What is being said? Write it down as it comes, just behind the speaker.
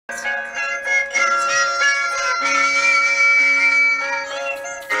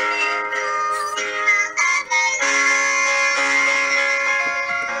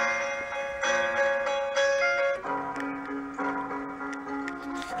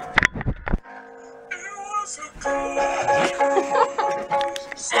We're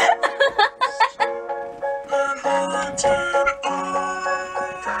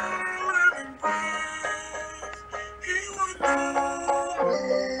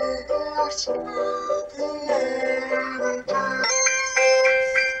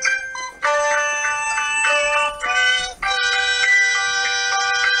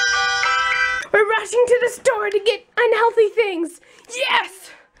rushing to the store to get unhealthy things. Yes!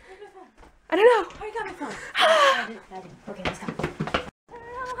 I don't know. I got my phone. I didn't. Okay, let's go.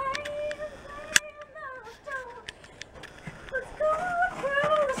 Let's go to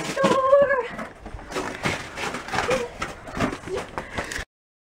the store.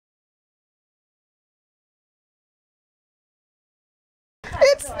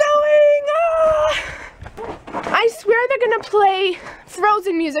 It's snowing! Ah! I swear they're gonna play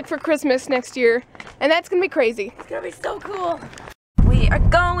Frozen music for Christmas next year, and that's gonna be crazy. It's gonna be so cool. We are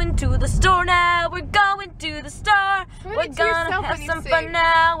going to the store now. We're going to the store. We're gonna have some fun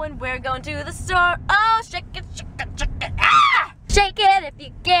now, and we're going to the store. Oh, shake it, shake it, shake it. Ah! Shake it if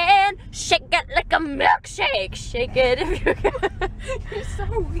you can. Shake it like a milkshake. Shake it if you can. You're so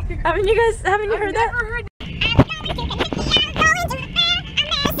weird. Haven't you heard that? Never heard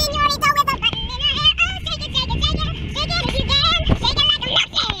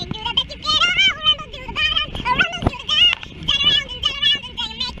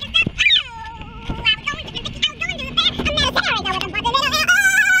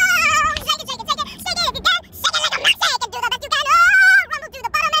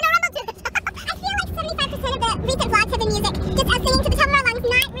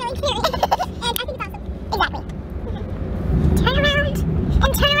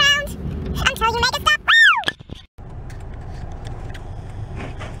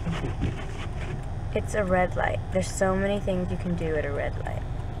It's a red light. There's so many things you can do at a red light.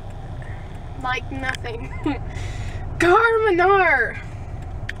 like nothing. Garminar!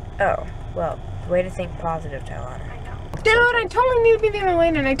 Oh, well, way to think positive, Talana. Dude, I totally need to be the other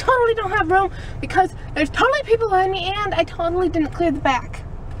lane, and I totally don't have room because there's totally people behind me, and I totally didn't clear the back.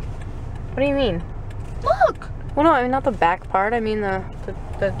 What do you mean? Look! Well, no, I mean not the back part. I mean the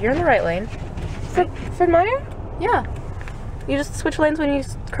you're in the right lane. For Meyer? Yeah. You just switch lanes when you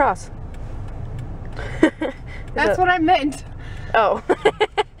cross. That's what I meant. Oh.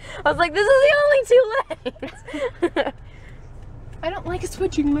 I was like, this is the only two lanes. I don't like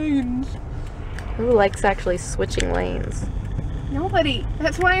switching lanes. Who likes actually switching lanes? Nobody.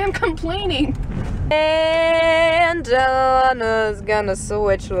 That's why I'm complaining. And Anna's gonna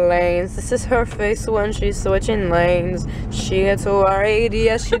switch lanes. This is her face when she's switching lanes. She gets worried,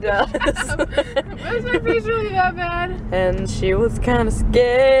 yes she does. Was my face really that bad? And she was kind of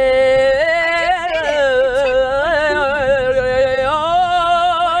scared.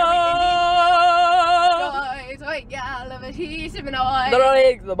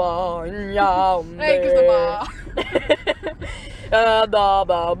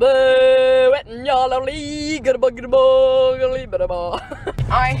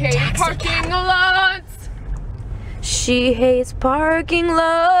 I hate parking lots. She hates parking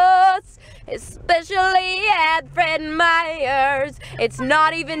lots, especially at Fred Meyer's. It's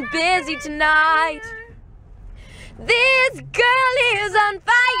not even busy tonight. This girl is on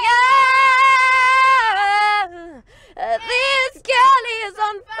fire. This girl is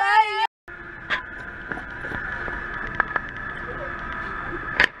on fire.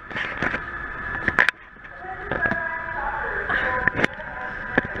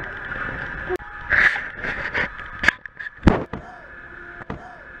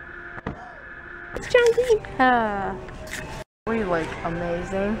 Chunky. We look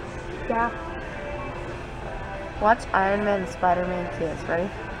amazing. Yeah. Watch Iron Man and Spider-Man kiss, ready?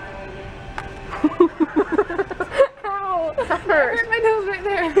 Ow! That hurt my nose right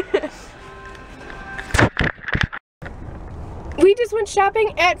there. We just went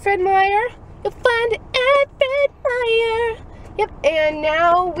shopping at Fred Meyer. You'll find it at Fred Meyer. Yep, and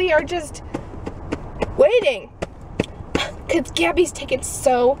now we are just waiting. Because Gabby's taking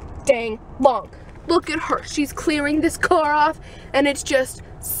so dang long. Look at her. She's clearing this car off, and it's just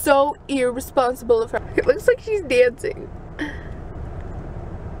so irresponsible of her. It looks like she's dancing.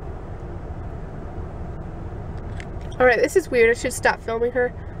 Alright, this is weird. I should stop filming her.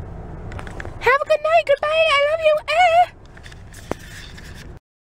 Have a good night. Goodbye. I love you.